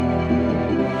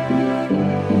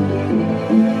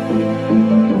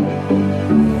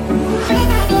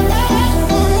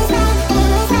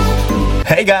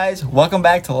Hey guys, welcome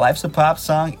back to Life's a Pop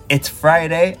Song. It's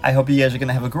Friday. I hope you guys are going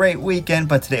to have a great weekend,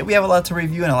 but today we have a lot to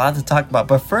review and a lot to talk about.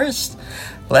 But first,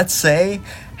 let's say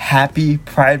happy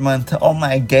Pride Month to all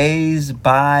my gays,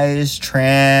 bis,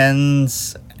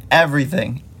 trans,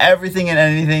 everything and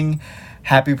anything.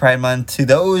 Happy Pride Month to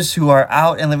those who are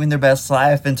out and living their best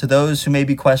life, and to those who may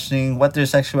be questioning what their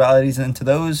sexuality is, and to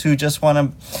those who just want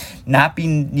to not be,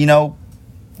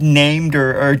 named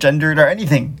or gendered or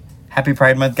anything. Happy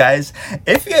Pride Month, guys.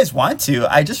 If you guys want to,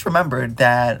 I just remembered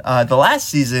that the last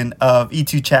season of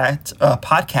E2 Chat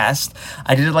podcast,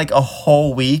 I did like a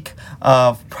whole week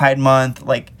of Pride Month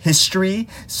history.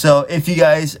 So if you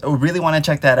guys really want to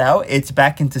check that out, it's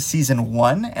back into season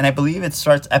 1, and I believe it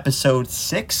starts episode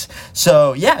 6.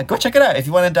 So yeah, go check it out if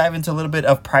you want to dive into a little bit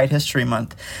of Pride History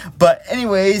Month. But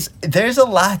anyways, there's a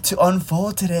lot to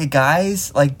unfold today,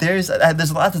 guys. There's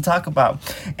a lot to talk about,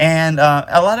 and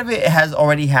a lot of it has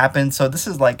already happened. So this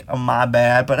is my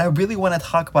bad, but I really want to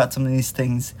talk about some of these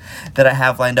things that I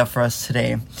have lined up for us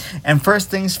today. And first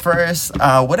things first,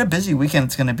 what a busy weekend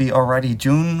it's going to be already.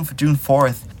 June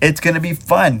 4th. It's going to be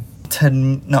fun.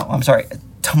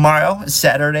 Tomorrow,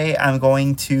 Saturday, I'm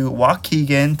going to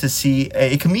Waukegan to see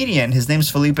a comedian. His name's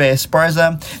Felipe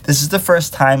Esparza. This is the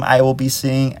first time I will be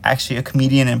seeing actually a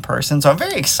comedian in person, so I'm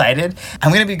very excited. I'm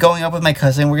going to be going up with my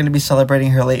cousin. We're going to be celebrating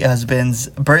her late husband's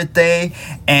birthday,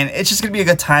 and it's just going to be a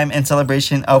good time and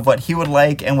celebration of what he would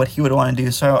like and what he would want to do.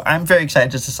 So I'm very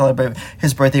excited just to celebrate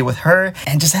his birthday with her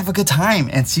and just have a good time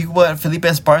and see what Felipe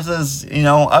Esparza is,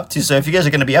 up to. So if you guys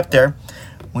are going to be up there,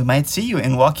 we might see you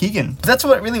in Waukegan. That's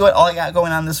what all I got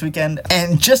going on this weekend.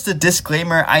 And just a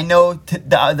disclaimer, I know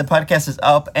the podcast is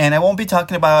up, and I won't be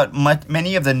talking about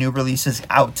many of the new releases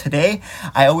out today.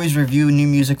 I always review new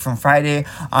music from Friday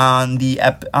on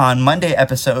Monday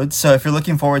episodes. So if you're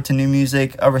looking forward to new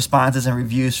music, responses and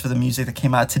reviews for the music that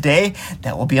came out today,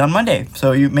 that will be on Monday.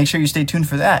 So you make sure you stay tuned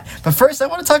for that. But first, I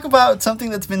want to talk about something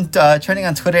that's been trending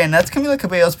on Twitter, and that's Camila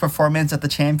Cabello's performance at the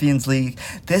Champions League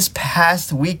this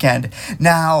past weekend.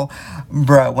 Now,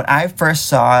 bro, when I first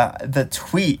saw the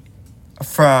tweet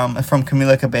from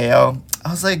Camila Cabello,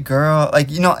 I was like, girl,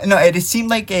 it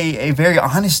seemed like a very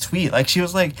honest tweet. She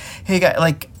was like, hey,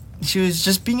 guys, she was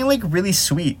just being really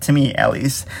sweet to me, at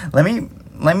least. Let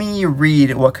me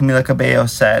read what Camila Cabello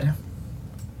said.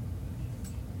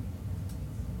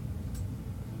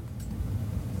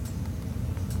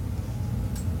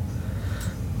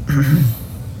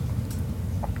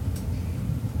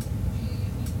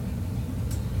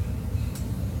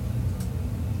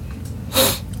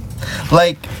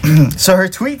 So her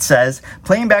tweet says,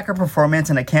 playing back her performance,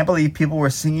 and I can't believe people were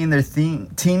singing their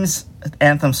team's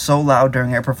anthem so loud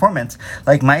during her performance.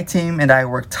 My team and I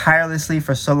worked tirelessly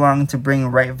for so long to bring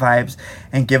right vibes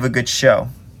and give a good show.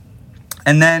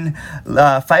 And then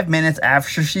 5 minutes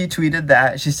after she tweeted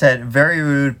that, she said, very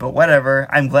rude, but whatever.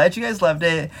 I'm glad you guys loved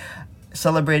it.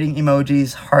 Celebrating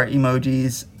emojis, heart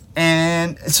emojis.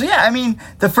 And so, yeah,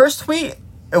 the first tweet,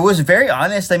 it was very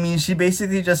honest. She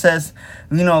basically just says,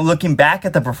 looking back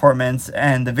at the performance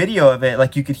and the video of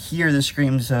it, you could hear the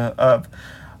screams of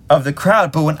the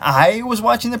crowd. But when I was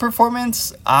watching the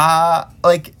performance,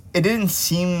 it didn't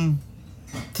seem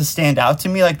to stand out to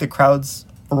me the crowd's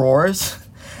roars,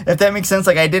 if that makes sense.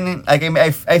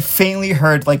 I faintly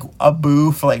heard a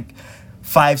boo for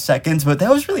 5 seconds, but that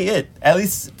was really it, at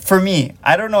least for me.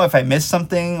 I don't know if I missed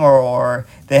something or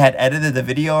they had edited the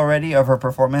video already of her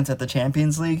performance at the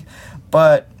Champions League,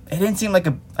 but it didn't seem like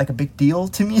a big deal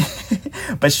to me.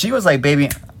 But she was like, baby,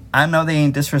 I know they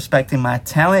ain't disrespecting my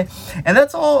talent, and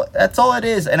that's all it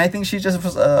is. And I think she just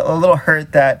was a little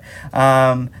hurt that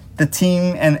the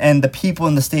team and the people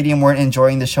in the stadium weren't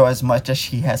enjoying the show as much as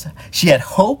she had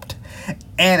hoped.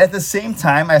 And at the same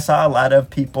time, I saw a lot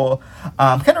of people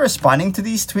kind of responding to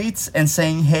these tweets and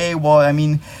saying, hey, well,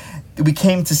 we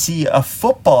came to see a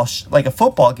football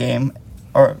game,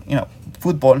 or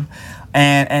football,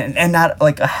 and not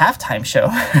a halftime show.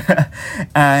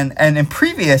 and in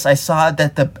previous, I saw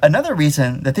that another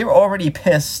reason that they were already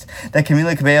pissed that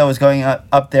Camila Cabello was going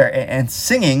up there and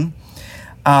singing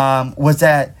was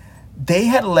that they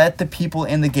had let the people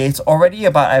in the gates already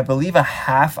about, I believe, a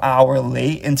half hour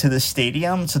late into the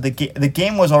stadium. So the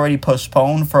game was already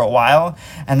postponed for a while.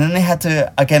 And then they had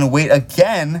to, wait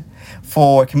again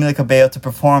for Camila Cabello to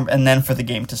perform and then for the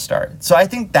game to start. So I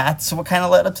think that's what kind of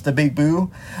led up to the big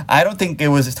boo. I don't think it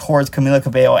was towards Camila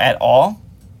Cabello at all.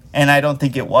 And I don't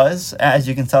think it was. As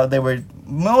you can tell, they were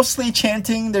mostly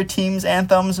chanting their team's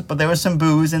anthems, but there was some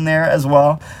boos in there as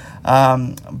well.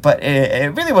 But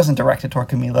it really wasn't directed toward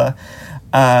Camila.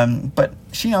 But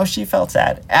she felt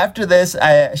sad. After this,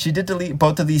 she did delete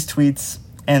both of these tweets.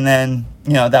 and then,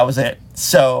 you know, that was it.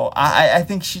 So I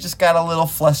think she just got a little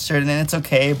flustered, and it's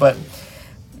okay, but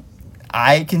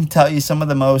I can tell you some of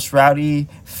the most rowdy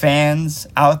fans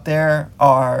out there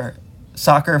are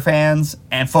soccer fans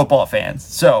and football fans.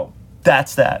 So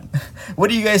that's that. What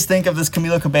do you guys think of this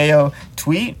Camila Cabello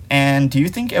tweet? And do you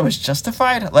think it was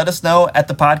justified? Let us know at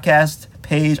the podcast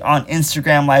page on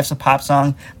Instagram, Life's a Pop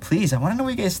Song. Please, I want to know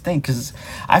what you guys think, because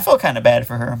I felt kind of bad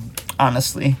for her,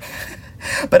 honestly.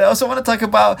 But I also want to talk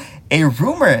about a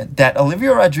rumor that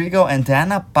Olivia Rodrigo and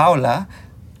Danna Paola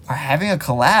are having a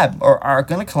collab, or are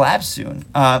going to collab soon.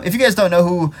 If you guys don't know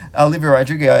who Olivia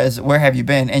Rodrigo is, where have you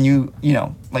been? And you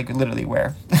know, like literally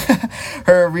where?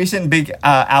 Her recent big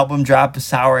album drop,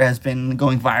 Sour, has been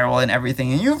going viral and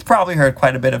everything, and you've probably heard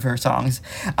quite a bit of her songs.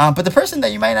 But the person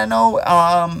that you might not know,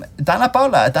 Danna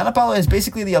Paola. Danna Paola is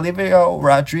basically the Olivia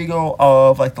Rodrigo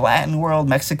of like the Latin world,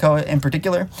 Mexico in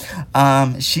particular.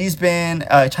 She's been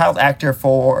a child actor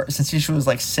since she was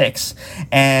like 6,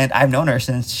 and I've known her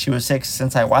since she was 6,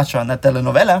 since I watched her on that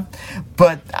telenovela.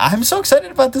 But I'm so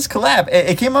excited about this collab.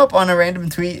 It came up on a random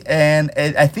tweet, and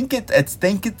I think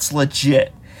it's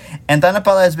legit. And Danna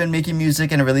Paola has been making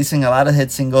music and releasing a lot of hit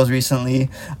singles recently,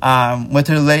 with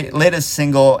her latest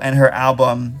single and her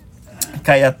album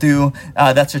 "S.2."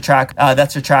 That's her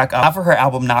track off of her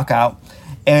album "Knockout,"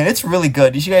 and it's really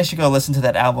good. You guys should go listen to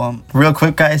that album. Real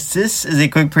quick, guys, this is a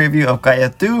quick preview of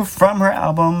 "S.2" from her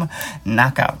album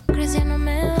 "Knockout."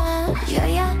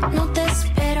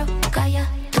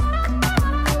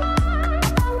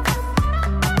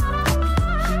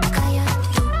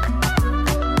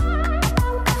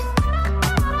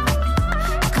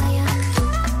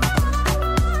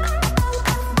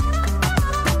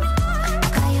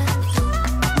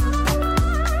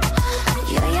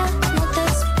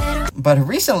 But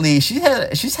recently,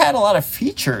 she's had a lot of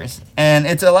features, and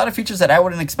it's a lot of features that I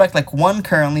wouldn't expect. Like one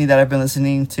currently that I've been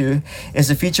listening to is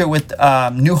a feature with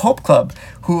New Hope Club,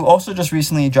 who also just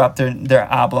recently dropped their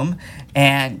album.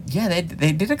 And yeah,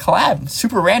 they did a collab.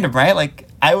 Super random, right? Like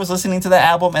I was listening to the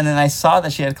album, and then I saw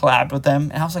that she had collabed with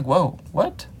them, and I was like, whoa,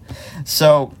 what?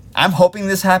 So I'm hoping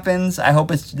this happens. I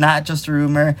hope it's not just a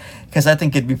rumor, because I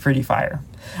think it'd be pretty fire.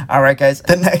 All right, guys.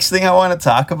 The next thing I want to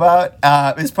talk about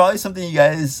is probably something you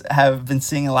guys have been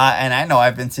seeing a lot, and I know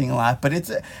I've been seeing a lot, but it's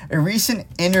a recent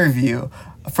interview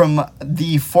from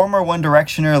the former One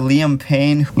Directioner Liam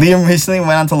Payne. Liam recently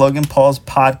went on to Logan Paul's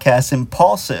podcast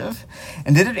Impulsive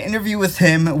and did an interview with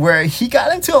him where he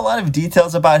got into a lot of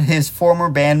details about his former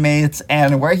bandmates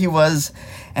and where he was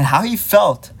and how he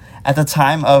felt at the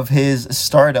time of his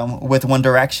stardom with One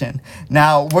Direction.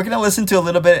 Now, we're going to listen to a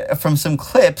little bit from some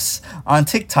clips on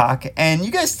TikTok, and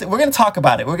you guys, we're going to talk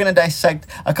about it. We're going to dissect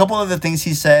a couple of the things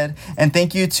he said, and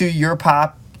thank you to Your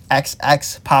Pop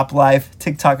XX Pop Life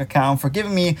TikTok account for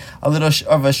giving me a little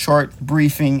of a short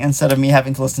briefing instead of me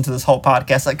having to listen to this whole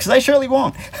podcast, because I surely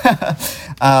won't.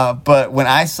 But when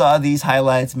I saw these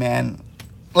highlights, man,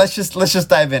 let's just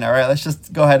dive in, all right? Let's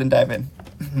just go ahead and dive in.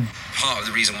 Part of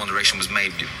the reason One Direction was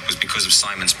made was because of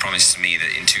Simon's promise to me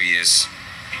that in 2 years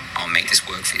I'll make this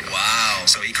work for you. Wow.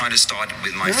 So he kind of started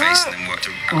with My Face and then worked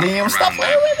around the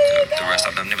rest.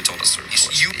 I've never told that story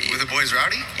before. You were the boys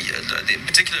rowdy? Yeah, in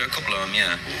particular, a couple of them,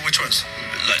 yeah. Which ones?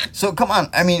 So come on,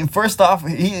 I mean, first off,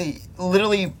 he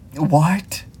literally,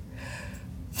 what?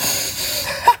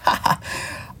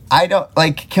 I don't,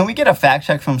 like, can we get a fact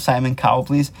check from Simon Cowell,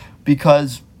 please?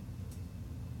 Because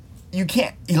you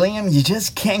can't, Liam, you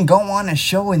just can't go on a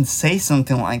show and say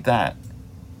something like that.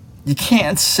 You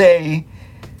can't say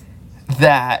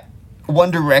that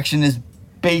One Direction is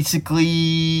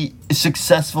basically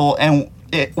successful and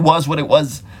it was what it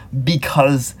was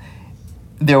because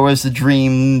there was a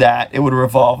dream that it would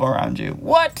revolve around you.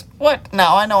 What?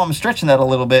 Now, I know I'm stretching that a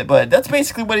little bit, but that's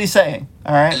basically what he's saying,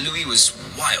 all right? Louis was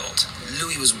wild.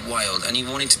 Louis was wild, and he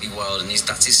wanted to be wild, and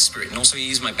that's his spirit. And also,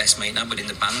 he's my best mate now, but in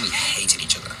the band, we hated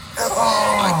each other.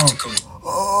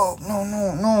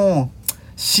 No.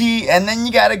 See, and then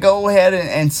you gotta go ahead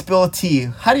and spill tea.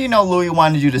 How do you know Louis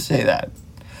wanted you to say that?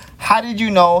 How did you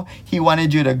know he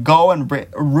wanted you to go and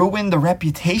ruin the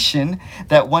reputation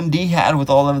that 1D had with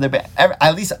all of their band?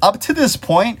 At least up to this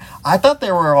point, I thought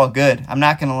they were all good. I'm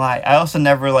not gonna lie. I also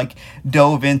never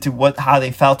dove into how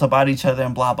they felt about each other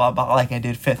and blah blah blah like I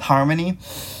did Fifth Harmony.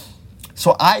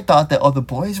 So I thought that the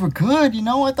boys were good.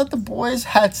 I thought the boys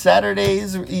had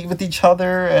Saturdays with each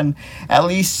other and at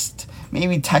least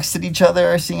maybe texted each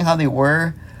other, seeing how they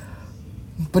were.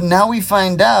 But now we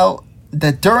find out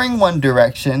that during One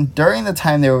Direction, during the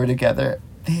time they were together,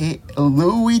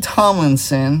 Louis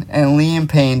Tomlinson and Liam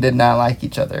Payne did not like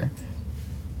each other.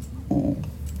 Ooh.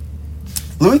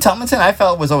 Louis Tomlinson, I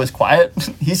felt, was always quiet.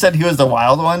 He said he was the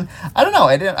wild one. I don't know.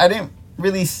 I didn't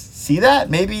really see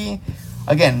that. Maybe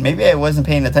I wasn't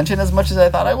paying attention as much as I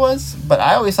thought I was. But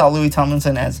I always saw Louis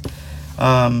Tomlinson as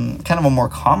kind of a more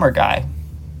calmer guy.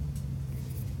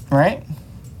 Right?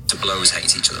 The blows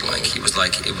hate each other. It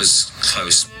was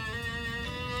close.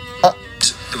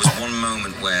 There was one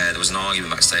moment where there was an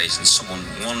argument backstage, and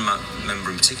one member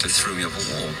in particular threw me up a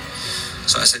wall.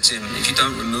 So I said to him, if you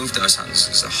don't remove those hands,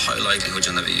 there's a high likelihood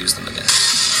you'll never use them again.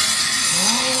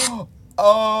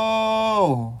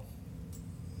 Oh.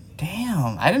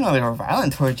 Damn. I didn't know they were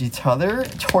violent towards each other.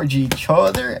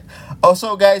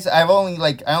 Also, guys, I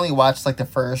only watched like the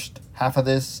first half of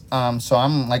this. So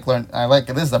I'm like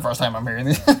this is the first time I'm hearing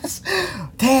this.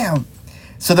 Damn.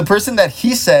 So the person that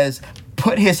he says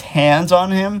put his hands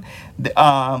on him,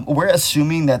 we're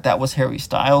assuming that was Harry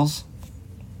Styles.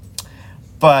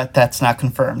 But that's not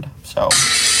confirmed, so.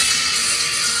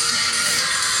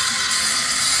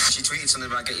 She tweeted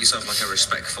something about get yourself like a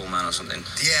respectful man or something.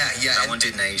 Yeah. That one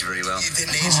didn't age very well. It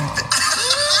didn't age.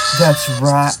 That's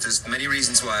right. There's many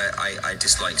reasons why I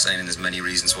dislike Zayn, and there's many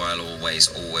reasons why I'll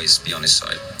always be on his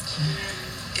side.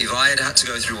 If I had to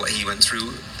go through what he went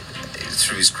through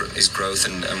his growth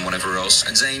and whatever else,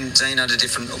 and Zayn had a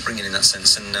different upbringing in that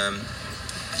sense, and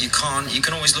you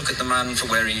can always look at the man for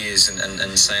where he is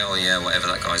and say, oh yeah, whatever,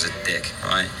 that guy's a dick,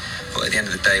 right? But at the end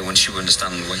of the day, once you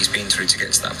understand what he's been through to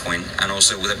get to that point, and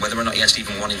also whether or not he actually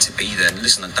even wanted to be there,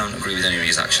 listen, I don't agree with any of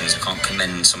his actions. I can't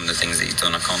commend some of the things that he's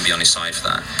done. I can't be on his side for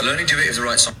that. I'll only do it if the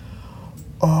right song.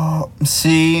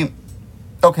 See,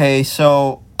 okay,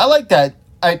 so I like that.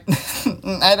 I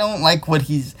don't like what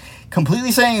he's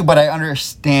completely saying, but I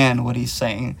understand what he's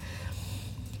saying.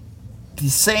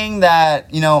 He's saying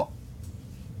that,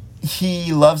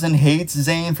 he loves and hates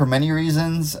Zayn for many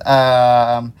reasons.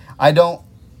 I don't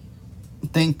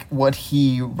think what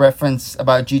he referenced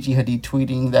about Gigi Hadid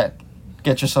tweeting that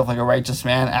get yourself like a righteous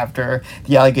man after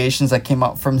the allegations that came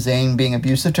out from Zayn being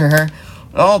abusive to her,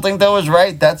 I don't think that was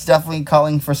right. That's definitely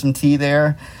calling for some tea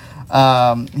there.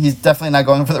 He's definitely not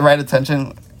going for the right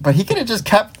attention. But he could have just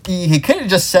he could have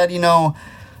just said,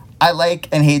 I like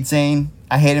and hate Zayn.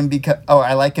 I hate him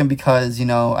I like him because,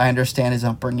 I understand his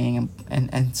upbringing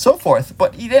and so forth.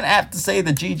 But he didn't have to say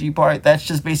the Gigi part. That's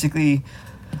just basically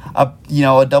a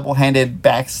double-handed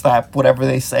backslap, whatever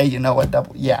they say,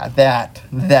 that,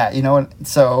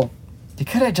 so you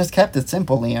could have just kept it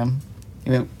simple, Liam.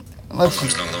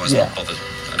 Comes along, otherwise I'm not bothered.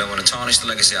 I don't want to tarnish the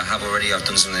legacy I have already. I've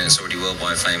done something that's already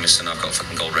worldwide famous, and I've got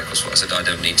fucking gold records for it. I said, I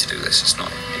don't need to do this. It's not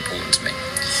important to me.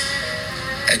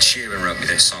 Ed Sheeran wrote me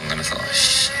this song, and I thought, oh,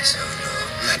 shit.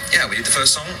 Yeah, we did the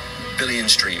first song, 1 billion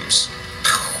streams.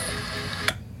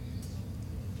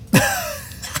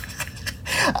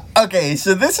 Okay,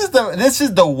 so this is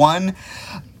the one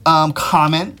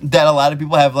comment that a lot of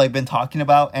people have been talking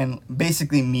about and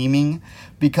basically memeing,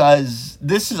 because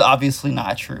this is obviously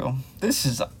not true. This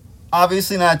is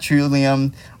obviously not true,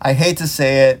 Liam. I hate to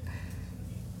say it.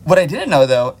 What I didn't know,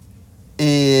 though,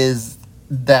 is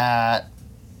that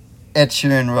Ed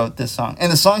Sheeran wrote this song. And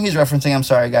the song he's referencing, I'm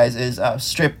sorry, guys, is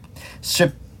Strip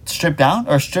Down?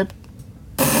 Or Strip...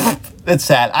 It's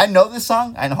sad. I know this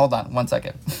song. Hold on, 1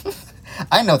 second.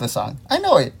 I know the song. I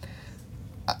know it.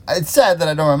 It's sad that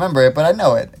I don't remember it, but I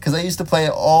know it, because I used to play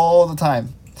it all the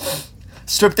time.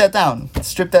 Strip That Down,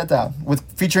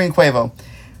 featuring Quavo.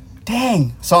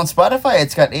 Dang. So on Spotify,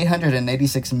 it's got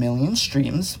 886 million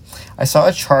streams. I saw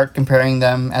a chart comparing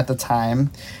them at the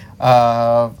time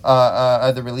of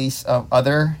the release of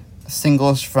other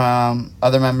singles from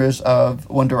other members of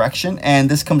One Direction, and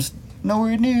this comes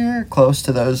nowhere near close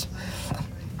to those.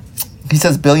 He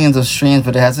says billions of streams,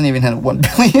 but it hasn't even hit 1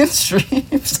 billion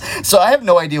streams. So I have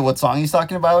no idea what song he's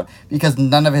talking about, because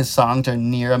none of his songs are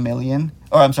near 1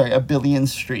 billion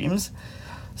streams.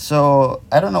 So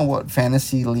I don't know what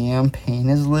fantasy Liam Payne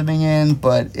is living in,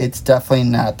 but it's definitely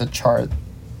not the chart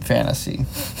fantasy.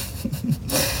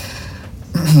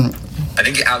 I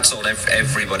think it outsold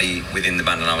everybody within the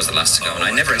band, and I was the last to go, and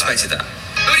I never expected that.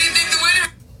 Who do you think the winner?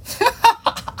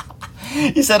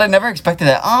 He said, I never expected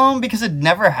that. Because it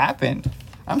never happened.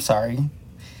 I'm sorry.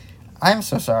 I'm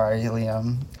so sorry,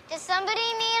 Liam. Does somebody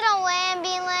need a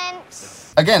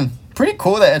ambulance? Again, pretty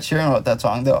cool that Ed Sheeran wrote that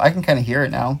song, though. I can kind of hear it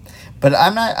now. But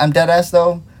I'm dead ass,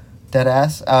 though. Dead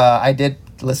ass. I did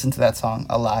listen to that song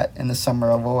a lot in the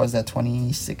summer of, what was that,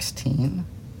 2016?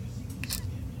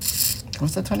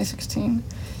 Was that 2016?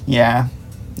 Yeah.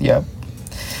 Yep.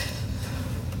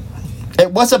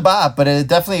 It was a bop, but it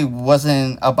definitely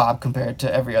wasn't a bop compared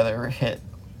to every other hit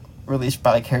released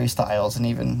by Harry Styles and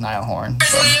even Niall Horan.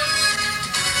 So.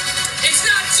 It's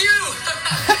not you,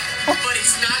 but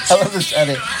it's not I love this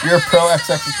edit. You're a pro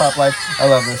XX's Pop Life. I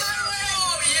love this.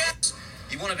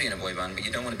 You want to be in a boy band, but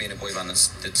you don't want to be in a boy band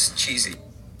that's cheesy.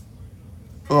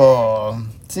 Oh,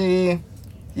 see,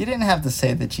 you didn't have to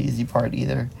say the cheesy part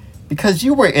either, because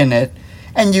you were in it,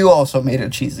 and you also made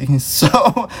it cheesy. So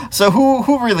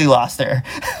who really lost there?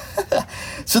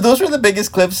 So those were the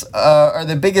biggest clips, or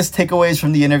the biggest takeaways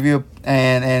from the interview,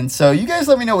 and so you guys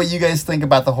let me know what you guys think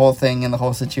about the whole thing and the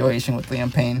whole situation with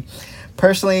Liam Payne.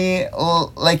 Personally,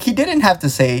 like, he didn't have to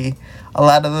say a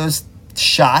lot of those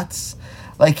shots.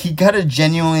 Like, he could have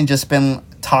genuinely just been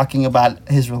talking about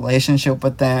his relationship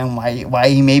with them, why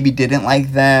he maybe didn't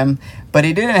like them, but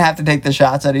he didn't have to take the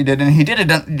shots that he did, and he didn't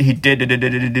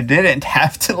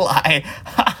have to lie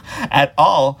at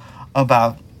all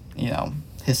about, you know,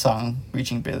 his song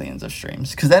reaching billions of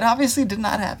streams, because that obviously did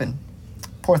not happen.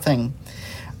 Poor thing.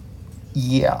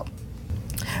 Yeah.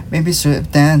 Maybe strip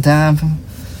down.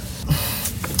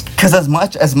 Because as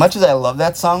much as I love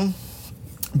that song,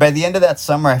 by the end of that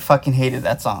summer, I fucking hated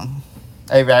that song.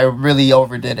 I really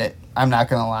overdid it. I'm not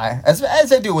gonna lie, as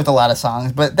I do with a lot of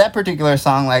songs, but that particular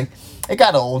song, like, it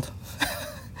got old.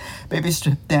 Baby,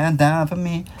 strip down for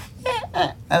me.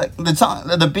 The song,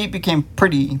 the beat became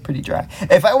pretty dry.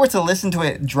 If I were to listen to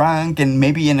it drunk and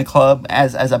maybe in a club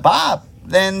as a bop,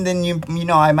 then you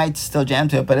know, I might still jam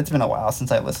to it. But it's been a while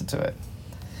since I listened to it.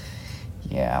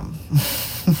 Yeah.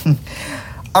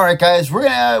 All right, guys, we're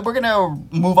gonna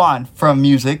move on from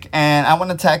music, and I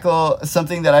want to tackle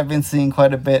something that I've been seeing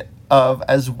quite a bit of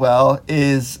as well,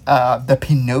 is the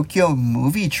Pinocchio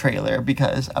movie trailer,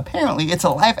 because apparently it's a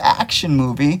live action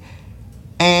movie,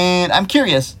 and I'm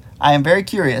curious. I am very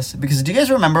curious, because do you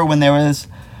guys remember when there was?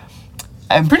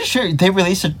 I'm pretty sure they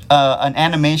released an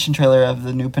animation trailer of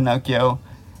the new Pinocchio,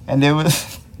 and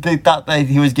they thought that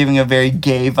he was giving a very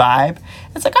gay vibe.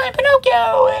 It's like, I'm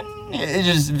Pinocchio, and it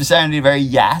just sounded very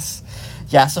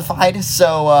yassified.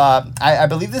 So I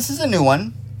believe this is a new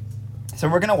one. So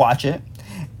we're gonna watch it,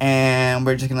 and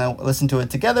we're just gonna listen to it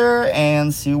together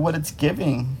and see what it's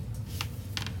giving.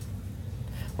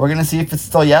 We're gonna see if it's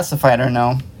still yassified or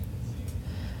no.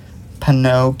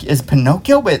 Is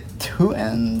Pinocchio with 2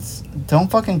 N's?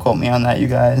 Don't fucking quote me on that, you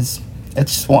guys.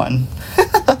 It's just one.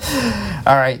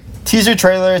 All right, teaser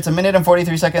trailer. It's 1 minute and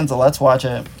 43 seconds. So let's watch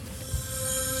it.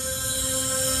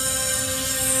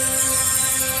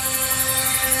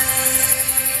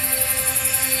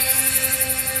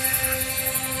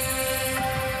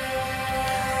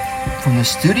 From the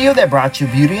studio that brought you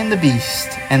Beauty and the Beast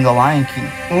and The Lion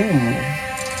King. Ooh.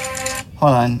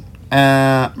 Hold on.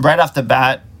 Right off the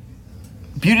bat,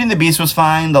 Beauty and the Beast was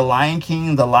fine. The Lion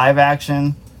King, the live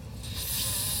action,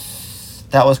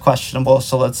 that was questionable.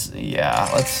 So let's see how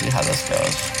this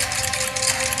goes.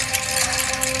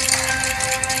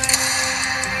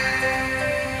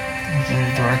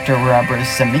 Director Robert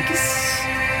Zemeckis.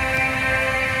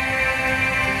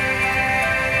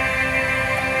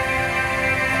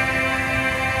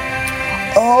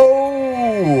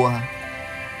 Oh,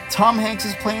 Tom Hanks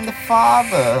is playing the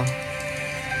father.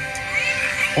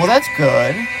 Well, that's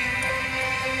good.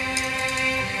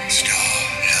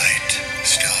 Starlight,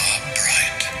 star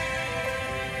bright.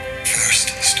 First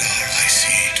star I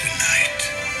see tonight.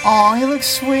 Oh, he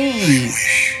looks I sweet.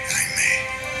 wish I may.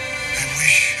 I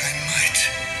wish I might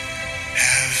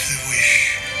have the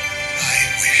wish I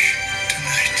wish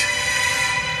tonight.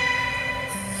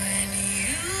 When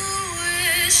you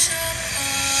wish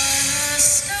upon a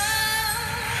star.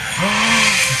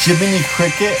 Jiminy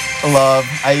Cricket, love.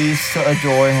 I used to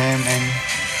adore him, and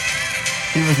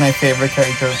he was my favorite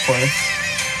character, of course.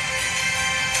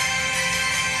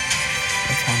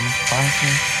 The timeless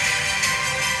classic.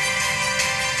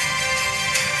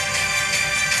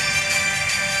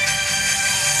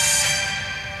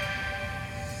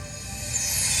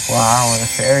 Wow, what a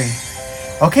fairy.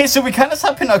 Okay, so we kind of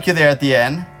saw Pinocchio there at the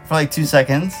end for like 2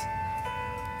 seconds.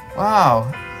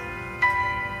 Wow.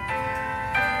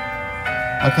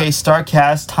 Okay, star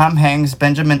cast: Tom Hanks,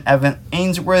 Benjamin Evan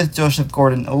Ainsworth, Joseph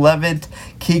Gordon-Levitt,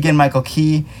 Keegan-Michael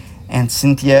Key, and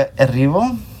Cynthia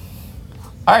Erivo.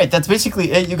 Alright, that's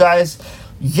basically it, you guys.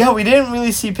 Yeah, we didn't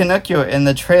really see Pinocchio in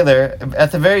the trailer.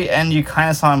 At the very end, you kind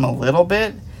of saw him a little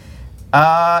bit.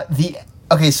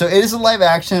 Okay, so it is a live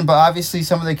action, but obviously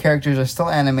some of the characters are still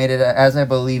animated, as I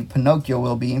believe Pinocchio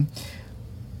will be.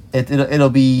 It'll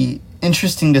be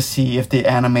interesting to see if they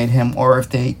animate him or if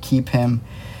they keep him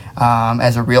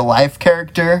as a real life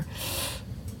character.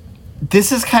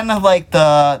 This is kind of like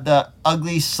the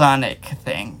ugly Sonic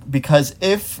thing, because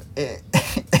if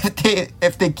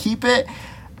they keep it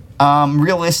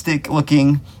realistic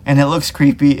looking and it looks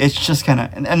creepy, it's just kind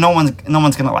of, and no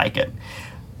one's gonna like it.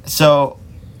 So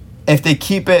if they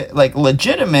keep it like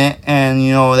legitimate and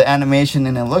you know the animation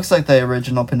and it looks like the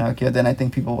original Pinocchio, then I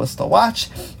think people will still watch.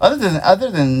 Other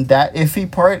than that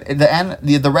iffy part,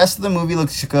 the rest of the movie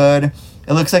looks good.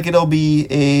 It looks like it'll be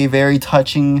a very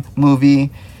touching movie.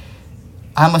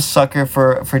 I'm a sucker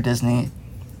for Disney.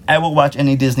 I will watch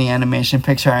any Disney animation,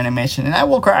 Pixar animation, and I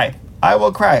will cry.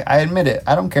 I admit it.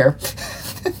 I don't care.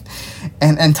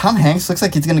 And Tom Hanks looks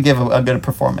like he's going to give a good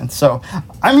performance. So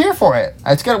I'm here for it.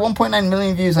 It's got 1.9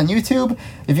 million views on YouTube.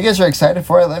 If you guys are excited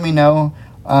for it, let me know.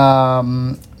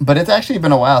 But it's actually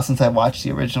been a while since I watched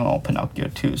the original Pinocchio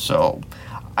 2. So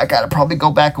I got to probably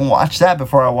go back and watch that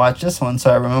before I watch this one. So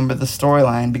I remember the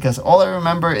storyline. Because all I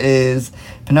remember is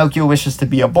Pinocchio wishes to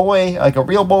be a boy, like a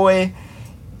real boy.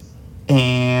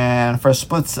 And for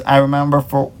splits, I remember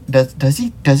does he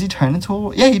turn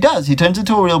into he does. He turns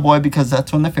into a real boy because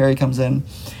that's when the fairy comes in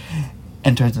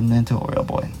and turns him into a real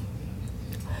boy.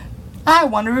 I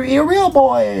want to be a real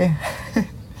boy.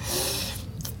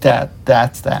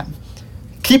 That's that.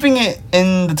 Keeping it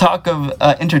in the talk of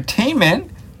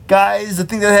entertainment, guys, the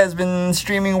thing that has been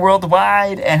streaming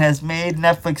worldwide and has made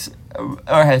Netflix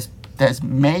has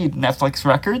made Netflix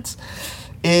records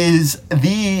is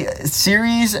the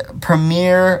series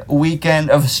premiere weekend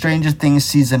of Stranger Things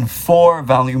Season 4,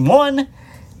 Volume 1.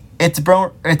 It's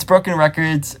broken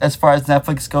records as far as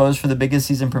Netflix goes for the biggest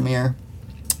season premiere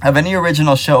of any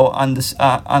original show on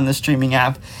the streaming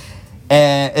app.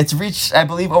 And it's reached, I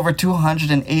believe, over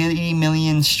 280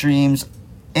 million streams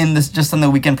just on the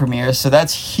weekend premiere. So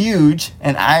that's huge.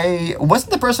 And I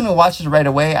wasn't the person who watched it right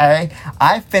away.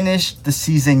 I finished the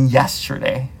season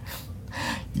yesterday,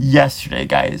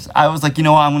 guys. I was like, you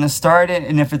know what, I'm gonna start it,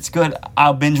 and if it's good,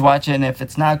 I'll binge watch it, and if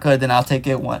it's not good, then I'll take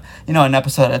it an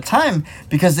episode at a time,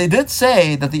 because they did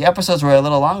say that the episodes were a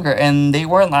little longer, and they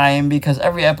weren't lying, because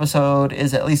every episode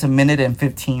is at least a minute and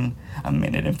 15.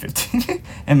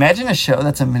 Imagine a show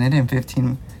that's a minute and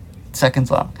 15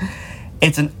 seconds long.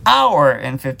 It's an hour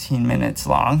and 15 minutes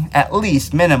long, at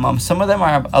least, minimum. Some of them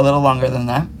are a little longer than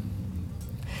that.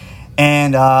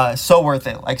 And so worth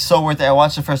it. I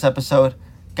watched the first episode.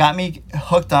 Got me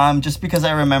hooked on just because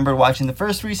I remembered watching the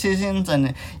first 3 seasons,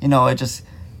 and it just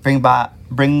brought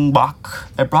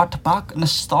back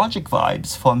nostalgic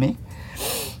vibes for me,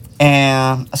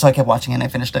 and so I kept watching it and I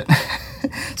finished it.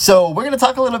 So we're gonna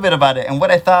talk a little bit about it and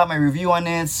what I thought, my review on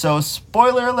it. So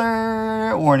spoiler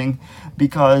alert warning,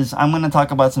 because I'm gonna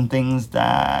talk about some things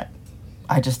that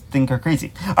I just think are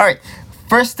crazy. All right.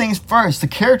 First things first, the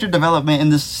character development in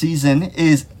this season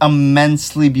is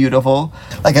immensely beautiful.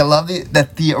 Like, I love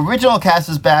that the original cast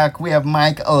is back. We have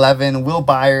Mike, 11, Will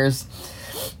Byers,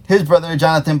 his brother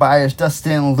Jonathan Byers,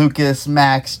 Dustin, Lucas,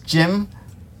 Max, Jim.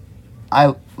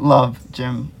 I love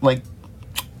Jim. Like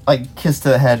kiss to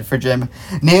the head for Jim.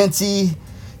 Nancy,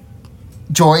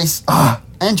 Joyce,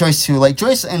 and Joyce too. Like,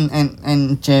 Joyce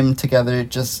and Jim together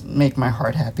just make my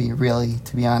heart happy, really,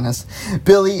 to be honest.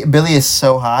 Billy is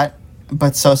so hot,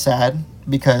 but so sad,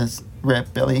 because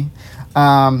rip Billy.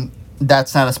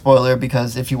 That's not a spoiler,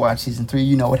 because if you watch season 3,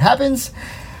 you know what happens.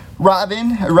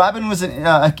 Robin was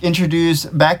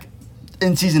introduced back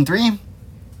in season 3.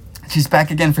 She's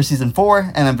back again for season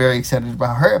 4, and I'm very excited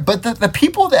about her. But the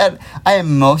people that I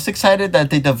am most excited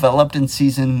that they developed in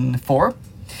season 4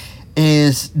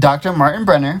 is Dr. Martin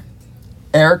Brenner,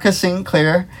 Erica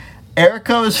Sinclair.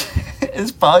 Erica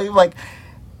is probably like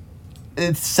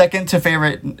it's second to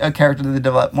favorite character that they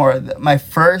develop more. My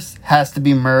first has to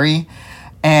be Murray,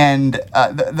 and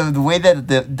the way that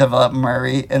they develop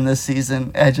Murray in this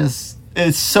season,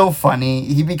 it's so funny.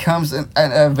 He becomes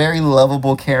a very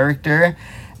lovable character,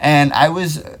 and I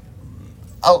was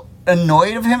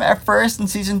annoyed of him at first in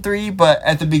season 3, but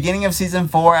at the beginning of season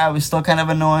 4, I was still kind of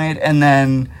annoyed, and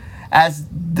then as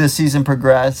the season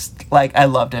progressed, I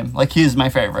loved him. He was my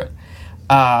favorite.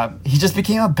 He just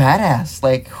became a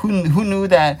badass. Who knew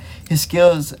that his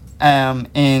skills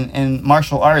in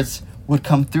martial arts would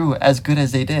come through as good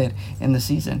as they did in the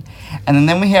season. And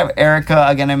then we have Erica.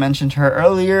 Again, I mentioned her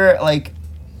earlier.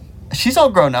 She's all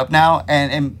grown up now,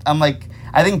 and I'm like,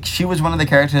 I think she was one of the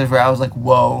characters where I was like,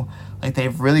 whoa,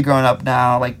 they've really grown up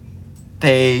now.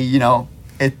 They're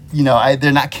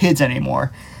not kids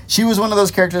anymore. She was one of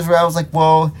those characters where I was like,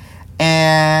 whoa,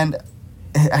 and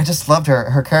I just loved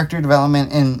her. Her character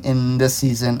development in this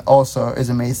season also is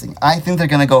amazing. I think they're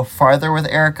going to go farther with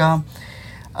Erica.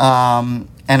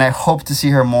 And I hope to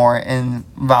see her more in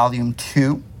Volume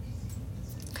 2.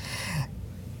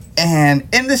 And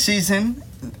in the season,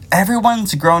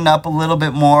 everyone's grown up a little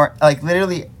bit more.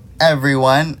 Literally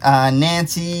everyone.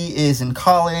 Nancy is in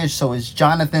college, so is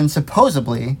Jonathan.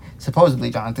 Supposedly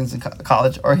Jonathan's in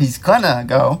college, or he's gonna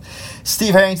go.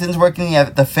 Steve Harrington's working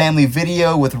at the family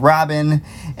video with Robin,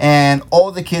 and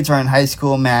all the kids are in high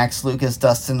school. Max, Lucas,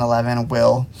 Dustin, 11,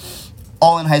 Will,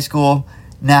 all in high school.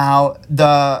 Now,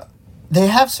 they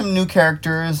have some new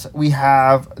characters. We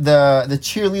have the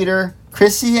cheerleader,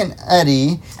 Chrissy and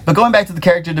Eddie. But going back to the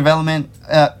character development,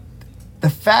 the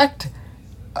fact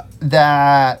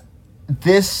that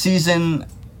this season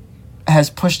has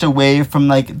pushed away from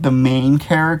like the main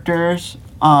characters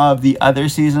of the other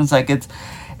seasons, like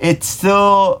it's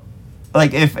still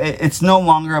like, if it's no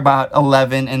longer about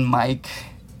 11 and Mike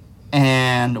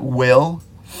and Will,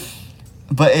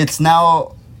 but it's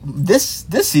now this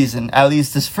season, at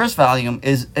least this first volume,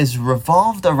 is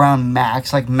revolved around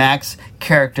Max, like Max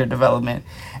character development.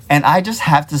 And I just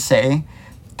have to say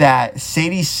that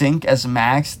Sadie Sink as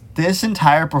Max, this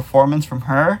entire performance from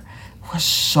her was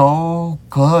so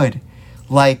good.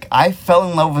 Like, I fell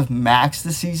in love with Max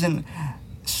this season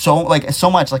so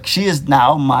much. Like, she is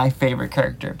now my favorite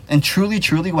character. And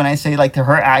truly, when I say, like,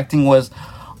 her acting was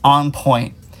on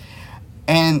point.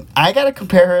 And I gotta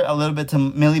compare her a little bit to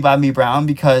Millie Bobby Brown,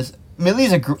 because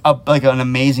Millie's like an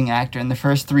amazing actor. In the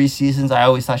first 3 seasons, I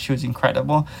always thought she was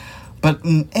incredible. But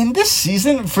in this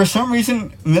season, for some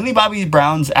reason, Millie Bobby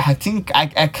Brown's acting,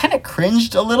 I kind of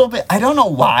cringed a little bit. I don't know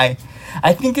why.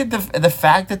 I think the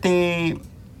fact that they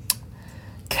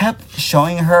kept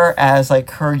showing her as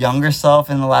like her younger self,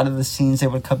 in a lot of the scenes they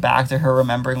would cut back to her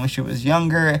remembering when she was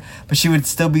younger, but she would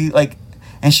still be like,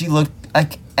 and she looked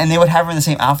like, and they would have her in the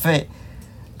same outfit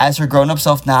as her grown-up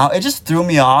self now. It just threw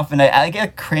me off, and I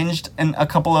get cringed in a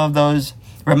couple of those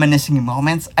reminiscing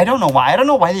moments. I don't know why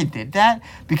they did that,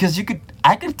 because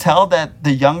I could tell that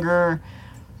the younger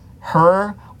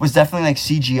her was definitely like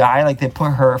CGI, like they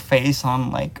put her face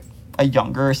on like a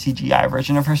younger CGI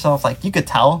version of herself, like you could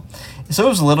tell. So it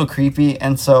was a little creepy.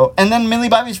 And then Millie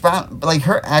Bobby Brown, like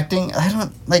her acting, I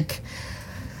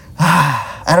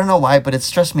don't know why, but it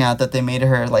stressed me out that they made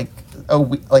her like a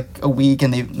week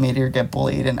and they made her get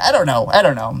bullied, and I don't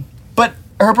know. But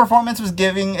her performance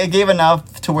gave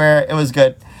enough to where it was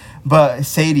good. But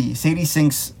Sadie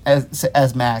Sinks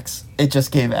as Max, it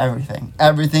just gave everything.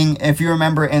 If you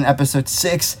remember in episode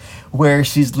 6, where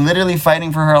she's literally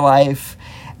fighting for her life,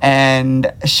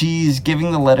 and she's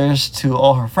giving the letters to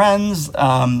all her friends,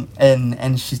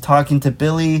 and she's talking to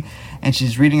Billy, and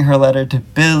she's reading her letter to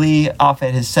Billy off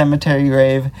at his cemetery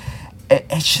grave.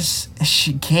 It's just,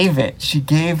 she gave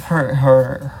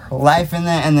her life in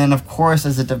that. And then of course,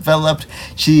 as it developed,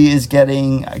 she is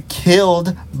getting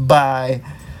killed by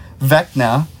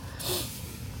Vecna,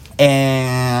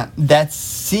 and that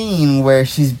scene where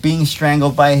she's being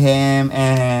strangled by him,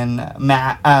 and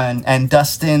Matt and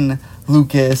Dustin,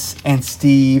 Lucas, and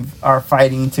Steve are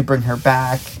fighting to bring her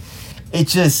back.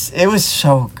 It was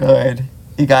so good,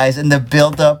 you guys. And the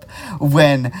build up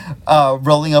when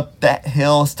Rolling Up That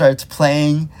Hill starts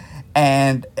playing,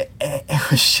 and it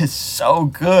was just so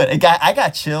good. I got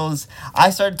chills. I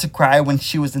started to cry when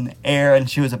she was in the air and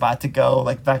she was about to go.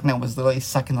 Like, Vecna was literally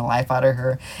sucking the life out of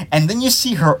her. And then you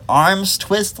see her arms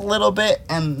twist a little bit,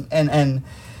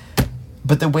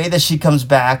 but the way that she comes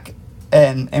back,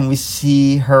 and we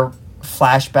see her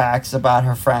flashbacks about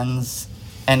her friends,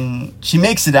 and she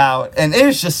makes it out, and it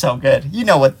was just so good. You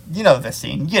know the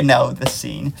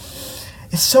scene.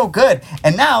 It's so good.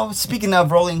 And now, speaking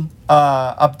of rolling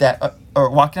up that, or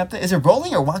walking up that, is it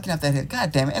rolling or walking up that hill?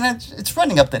 God damn it. And it's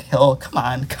running up that hill. Come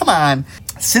on.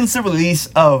 Since the release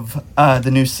of the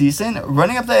new season,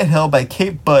 Running Up That Hill by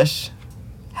Kate Bush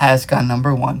has gone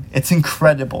 #1. It's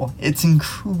incredible.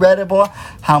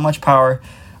 How much power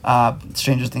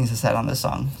Stranger Things has had on this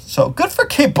song. So good for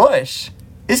Kate Bush.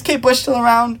 Is Kate Bush still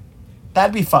around?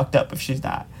 That'd be fucked up if she's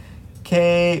not.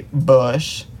 Kate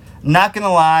Bush. Not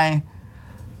gonna lie,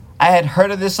 I had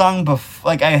heard of this song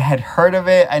before. Like, I had heard of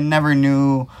it. I never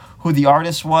knew who the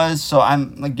artist was. So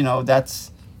I'm like, that's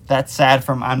sad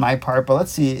on my part. But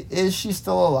let's see. Is she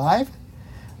still alive?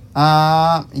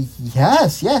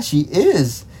 Yes, she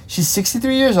is. She's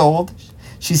 63 years old.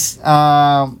 She's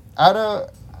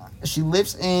she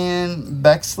lives in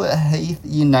Bexleyheath,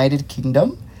 United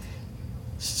Kingdom.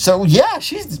 So yeah,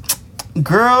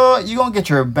 girl, you gonna get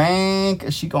your bank.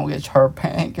 She gonna get her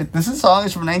bank. This song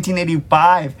is from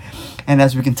 1985, and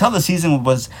as we can tell, the season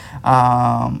was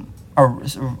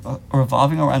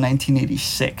revolving around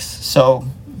 1986. So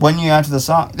 1 year after the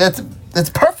song, that's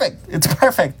perfect. It's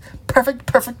perfect.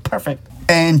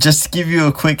 And just to give you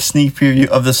a quick sneak preview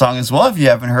of the song as well, if you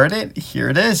haven't heard it, here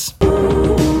it is.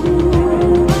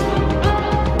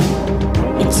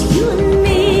 It's you and me.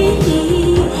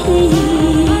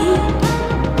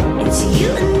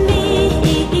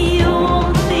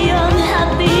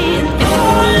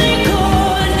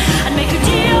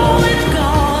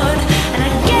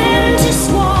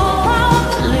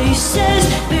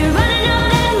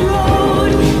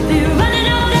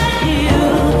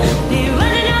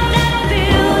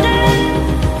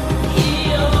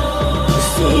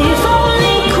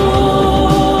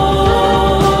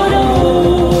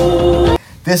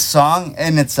 this song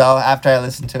in itself, after I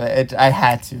listened to it, I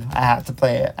have to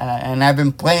play it, and I've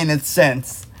been playing it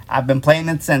since.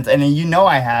 And you know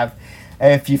I have,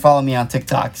 if you follow me on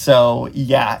TikTok. So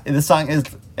yeah, the song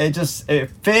it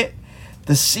fit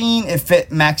the scene, it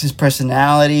fit Max's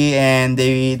personality, and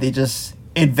they just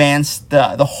advanced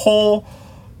the whole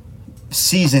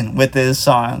season with this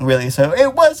song, really. So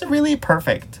it was really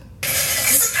perfect.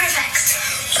 This is perfect.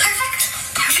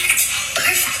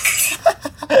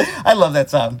 I love that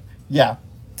song. Yeah.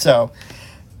 So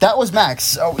that was Max.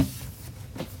 So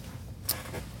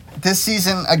this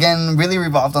season, again, really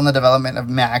revolved on the development of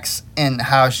Max and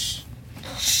how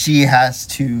she has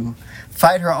to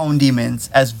fight her own demons,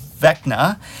 as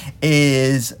Vecna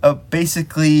is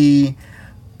basically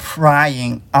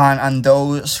prying on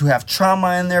those who have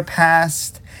trauma in their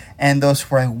past and those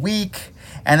who are weak.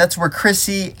 And that's where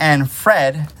Chrissy and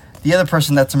Fred, the other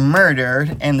person that's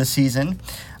murdered in the season,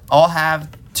 all have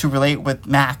to relate with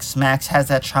Max. Max has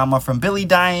that trauma from Billy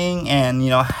dying and,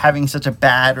 having such a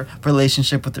bad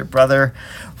relationship with her brother.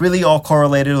 Really all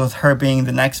correlated with her being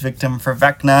the next victim for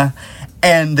Vecna.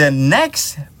 And the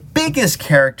next biggest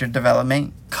character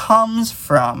development comes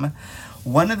from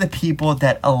one of the people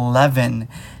that Eleven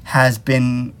has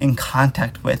been in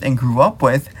contact with and grew up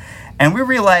with. And we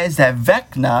realize that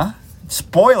Vecna,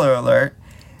 spoiler alert,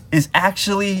 is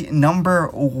actually number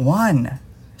 1.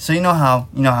 So you know how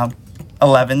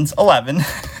 11's 11.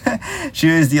 She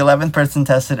was the 11th person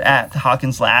tested at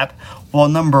Hawkins' lab. Well,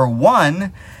 number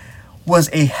 1 was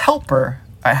a helper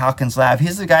at Hawkins' lab.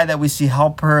 He's the guy that we see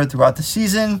help her throughout the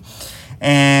season.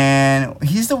 And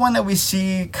he's the one that we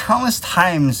see countless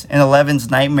times in 11's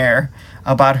nightmare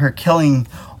about her killing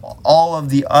all of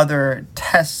the other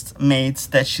test mates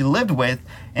that she lived with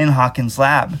in Hawkins'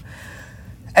 lab.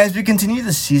 As we continue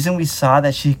the season, we saw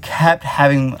that she kept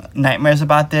having nightmares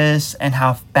about this and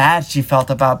how bad she felt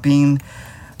about being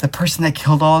the person that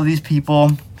killed all of these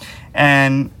people.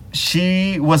 And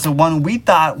she was the one we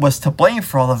thought was to blame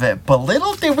for all of it. But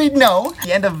little did we know, at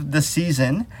the end of the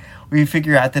season, we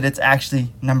figure out that it's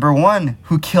actually number 1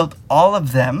 who killed all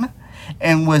of them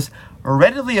and was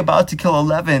readily about to kill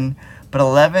 11. But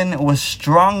 11 was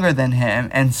stronger than him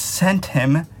and sent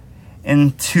him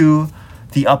into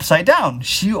the Upside Down.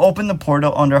 She opened the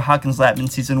portal under Hawkins' lab in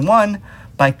season 1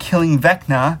 by killing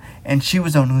Vecna, and she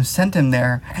was the one who sent him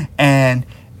there. And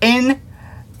in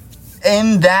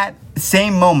that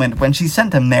same moment when she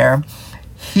sent him there,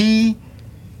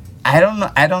 I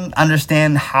don't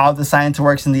understand how the science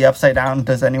works in the Upside Down.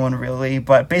 Does anyone really?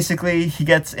 But basically, he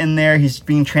gets in there. He's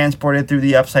being transported through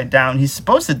the Upside Down. He's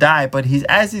supposed to die, but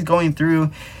as he's going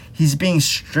through, he's being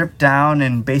stripped down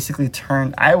and basically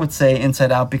turned, I would say,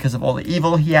 inside out because of all the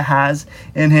evil he has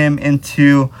in him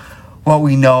into what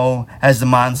we know as the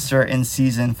monster in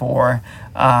season 4,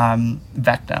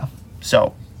 Vecna.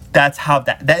 So that's how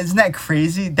that isn't that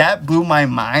crazy? That blew my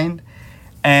mind.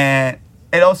 And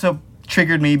it also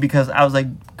triggered me because I was like,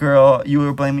 girl, you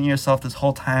were blaming yourself this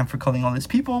whole time for killing all these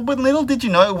people, but little did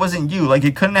you know it wasn't you. Like,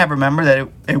 you couldn't have remembered that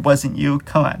it wasn't you.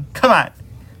 Come on.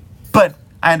 But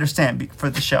I understand for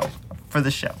the show.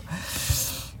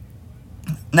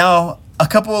 Now, a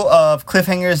couple of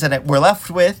cliffhangers that we're left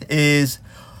with is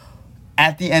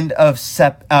at the end of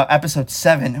episode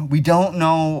 7, we don't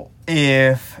know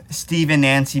if Steve and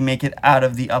Nancy make it out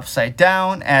of the Upside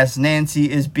Down, as Nancy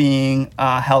is being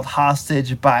held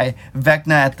hostage by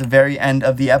Vecna at the very end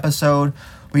of the episode.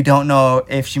 We don't know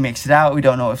if she makes it out. We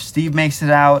don't know if Steve makes it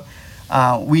out.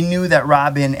 We knew that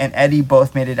Robin and Eddie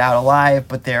both made it out alive,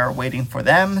 but they're waiting for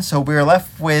them. So we're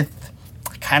left with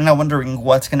kind of wondering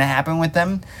what's going to happen with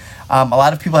them. A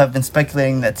lot of people have been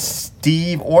speculating that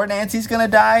Steve or Nancy's going to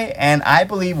die, and I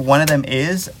believe one of them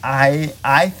is. I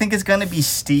think it's going to be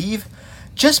Steve,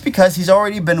 just because he's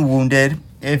already been wounded.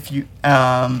 And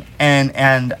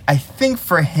I think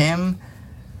for him,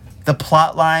 the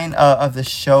plot line of the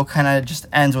show kind of just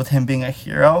ends with him being a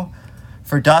hero.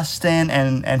 For Dustin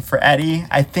and for Eddie,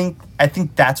 I think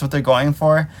that's what they're going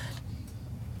for.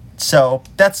 So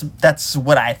that's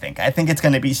what I think. I think it's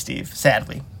going to be Steve,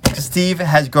 sadly. Steve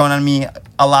has grown on me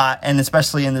a lot, and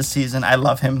especially in this season, I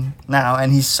love him now,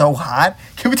 and he's so hot.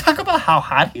 Can we talk about how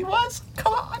hot he was?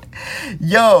 Come on.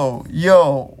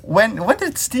 Yo, when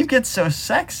did Steve get so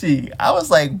sexy? I was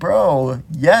like, bro,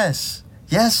 yes,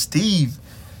 Steve,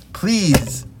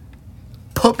 please,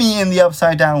 put me in the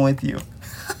Upside Down with you.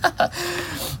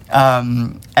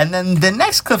 And then the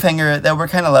next cliffhanger that we're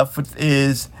kind of left with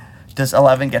is, does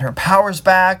 11 get her powers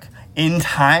back in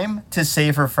time to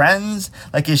save her friends?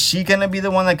 Like, is she gonna be the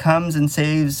one that comes and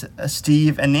saves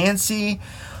Steve and Nancy?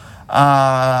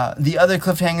 The other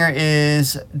cliffhanger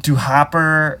is, do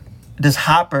Hopper does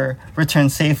Hopper return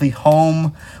safely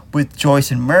home with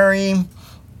Joyce and Murray?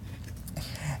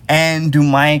 And do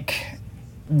Mike,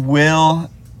 Will,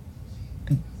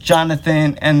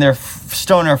 Jonathan, and their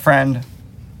stoner friend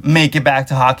make it back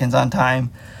to Hawkins on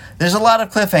time? There's a lot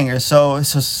of cliffhangers, so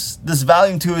this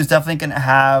volume 2 is definitely going to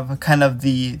have kind of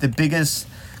the biggest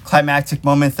climactic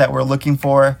moments that we're looking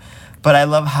for. But I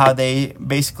love how they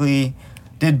basically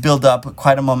did build up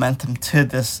quite a momentum to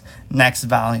this next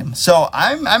volume. So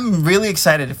I'm really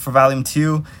excited for volume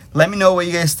 2. Let me know what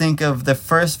you guys think of the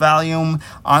first volume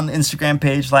on the Instagram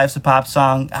page, Life's a Pop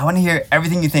Song. I want to hear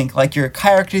everything you think, like your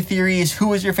character theories, who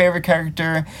was your favorite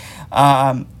character,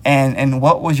 and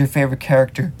what was your favorite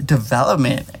character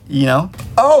development, you know?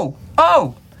 Oh!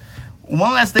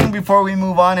 One last thing before we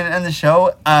move on and end the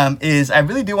show is I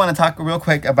really do want to talk real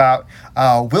quick about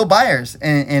Will Byers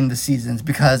in the seasons,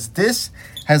 because this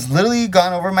has literally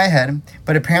gone over my head,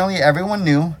 but apparently everyone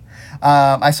knew.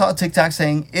 I saw a TikTok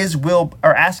saying, is Will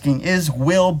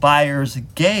Byers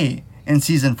gay in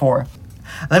season 4?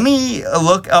 Let me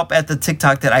look up at the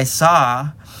TikTok that I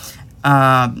saw.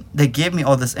 They gave me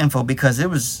all this info because I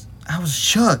was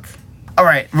shook. All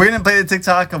right, we're gonna play the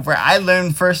TikTok of where I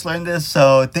first learned this.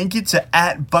 So thank you to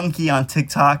 @Bunky on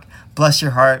TikTok. Bless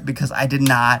your heart, because I did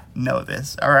not know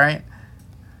this. All right.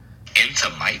 Into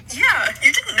Mike? Yeah,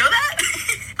 you didn't know that?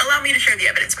 Allow me to share the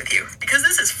evidence with you, because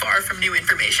this is far from new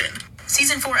information.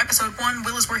 Season 4, Episode 1,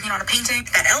 Will is working on a painting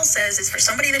that Elle says is for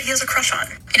somebody that he has a crush on.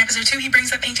 In Episode 2, he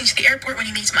brings that painting to the airport when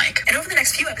he meets Mike. And over the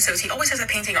next few episodes, he always has that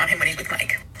painting on him when he's with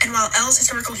Mike. And while Elle's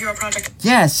historical hero project...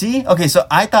 Yeah, see? Okay, so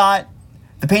I thought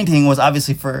the painting was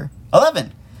obviously for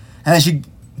 11. And then she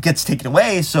gets taken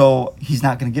away, so he's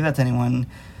not going to give that to anyone.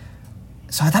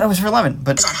 So I thought it was for 11,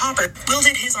 but... ...on Hopper, Will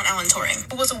did his on Alan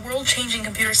Turing, who was a world-changing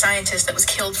computer scientist that was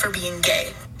killed for being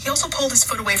gay. He also pulled his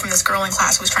foot away from this girl in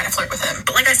class who was trying to flirt with him.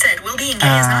 But like I said, Will being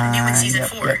gay is not new in Season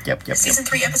 4. Season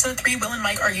 3, Episode 3, Will and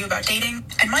Mike argue about dating,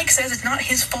 and Mike says it's not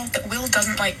his fault that Will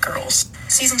doesn't like girls.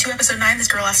 Season 2, Episode 9, this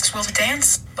girl asks Will to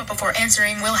dance, but before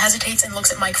answering, Will hesitates and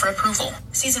looks at Mike for approval.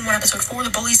 Season 1, Episode 4,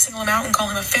 the bullies single him out and call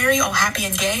him a fairy, all happy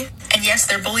and gay. And yes,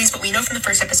 they're bullies, but we know from the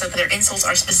first episode that their insults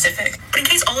are specific. But in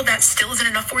case all of that still isn't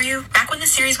enough for you, back when the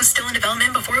series was still in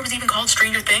development, before it was even called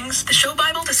Stranger Things, the show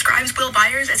Bible describes Will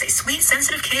Byers as a sweet,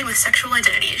 sensitive kid with sexual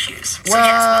identity issues. So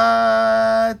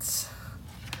what?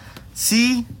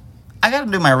 See? I gotta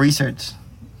do my research.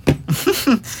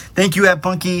 Thank you,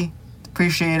 @Bunky.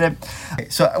 Appreciate it.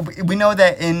 So we know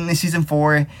that in season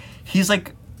 4, he's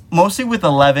like mostly with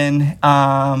 11.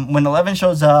 When 11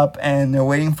 shows up and they're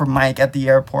waiting for Mike at the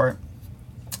airport,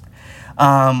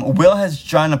 Will has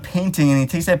drawn a painting, and he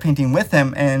takes that painting with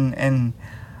him, and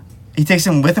he takes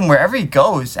him with him wherever he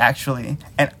goes, actually.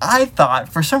 And I thought,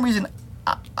 for some reason,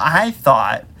 I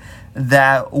thought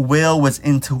that Will was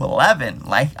into 11.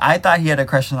 Like, I thought he had a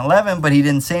crush on 11, but he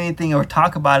didn't say anything or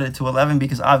talk about it to 11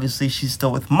 because obviously she's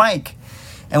still with Mike.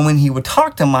 And when he would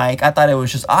talk to Mike, I thought it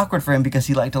was just awkward for him because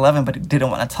he liked 11, but he didn't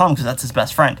want to tell him because that's his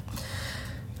best friend.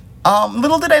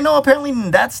 Little did I know, apparently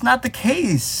that's not the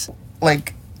case.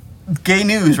 Like, gay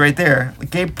news right there.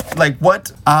 Gay, like, what?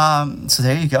 So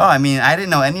there you go. I mean, I didn't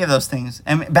know any of those things.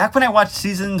 And back when I watched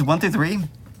seasons 1 through 3,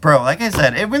 bro, like I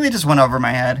said, it really just went over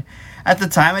my head. At the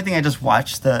time, I think I just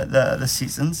watched the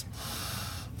seasons.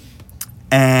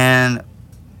 And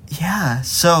yeah,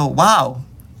 so wow,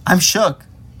 I'm shook.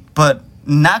 But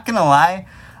not gonna lie,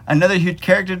 another huge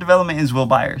character development is Will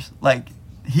Byers. Like,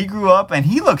 he grew up and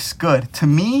he looks good. To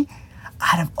me,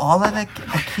 out of all of the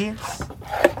kids,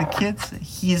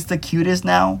 he's the cutest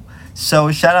now.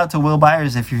 So shout out to Will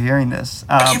Byers if you're hearing this.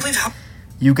 I can't believe how...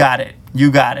 You got it.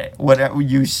 Whatever,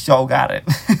 you so got it.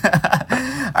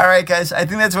 All right, guys. I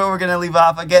think that's where we're going to leave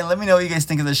off. Again, let me know what you guys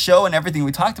think of the show and everything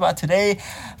we talked about today.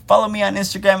 Follow me on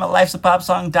Instagram at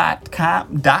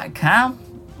lifesapopsong.com.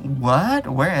 What?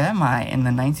 Where am I? In the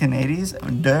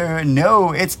 1980s?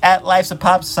 No, it's at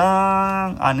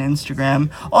lifesapopsong on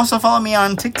Instagram. Also, follow me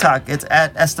on TikTok. It's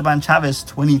at Esteban Chavez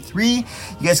 23.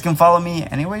 You guys can follow me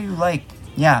anywhere you like.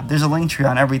 Yeah, there's a link tree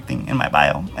on everything in my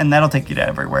bio, and that'll take you to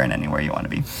everywhere and anywhere you want to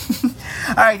be.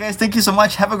 All right, guys, thank you so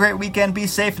much. Have a great weekend. Be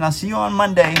safe, and I'll see you on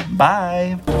Monday.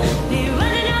 Bye.